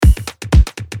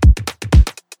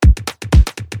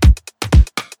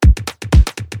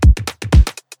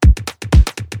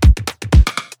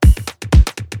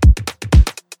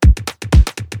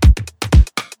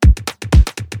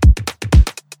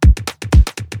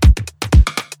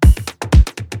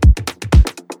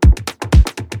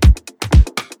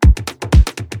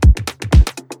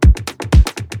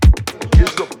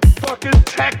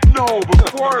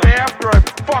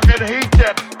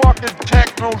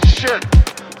shit.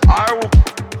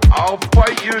 I'll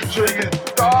fight you till you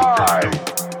die.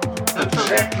 The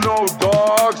techno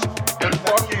dogs and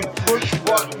fucking push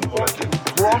button fucking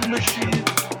drum machines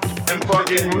and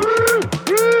fucking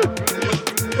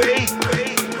fake, fake,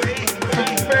 fake,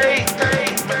 fake,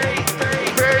 fake, fake,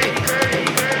 fake,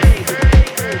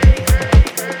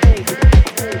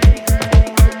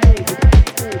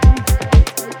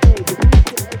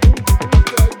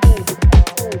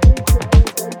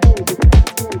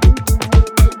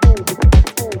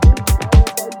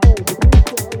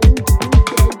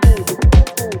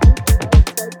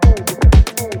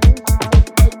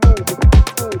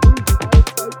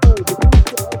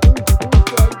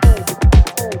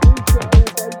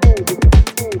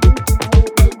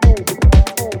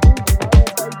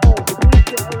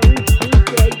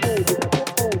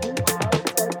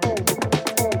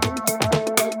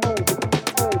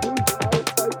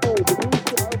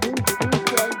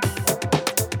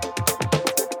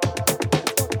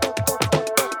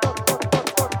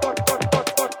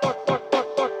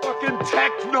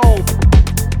 Techno.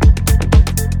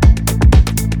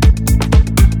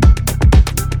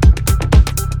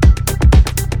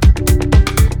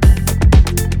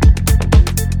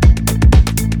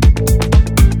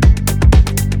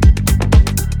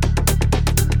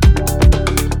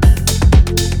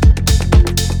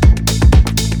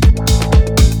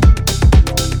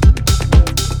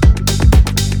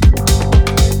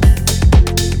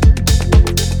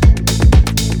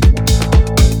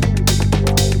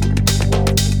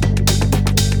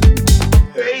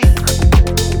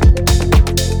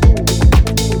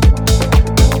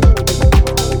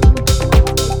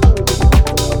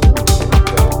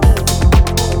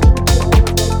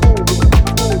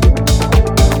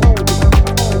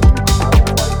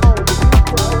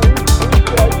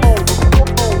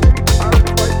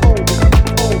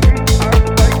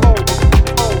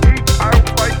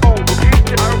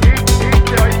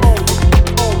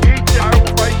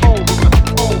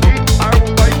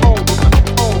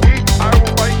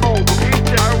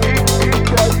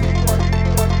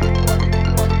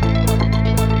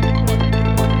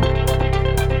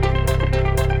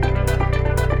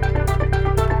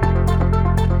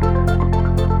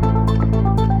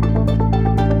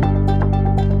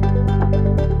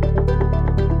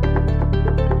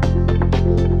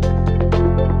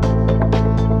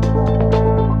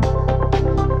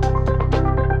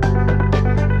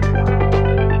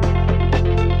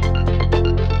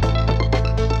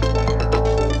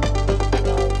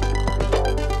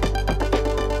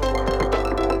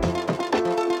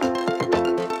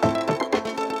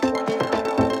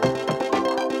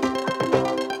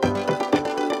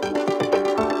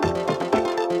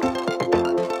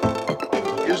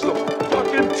 Is the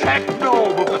fucking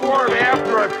techno before and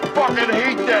after. I fucking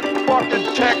hate that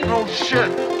fucking techno shit.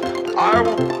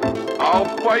 I'll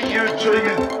fight you till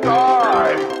you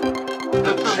die.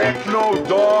 The techno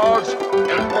dogs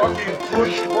and fucking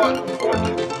push button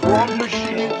fucking drum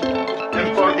machines and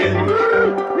fucking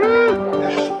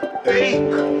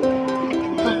fake,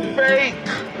 fake,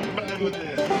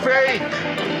 fake,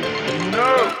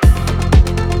 no.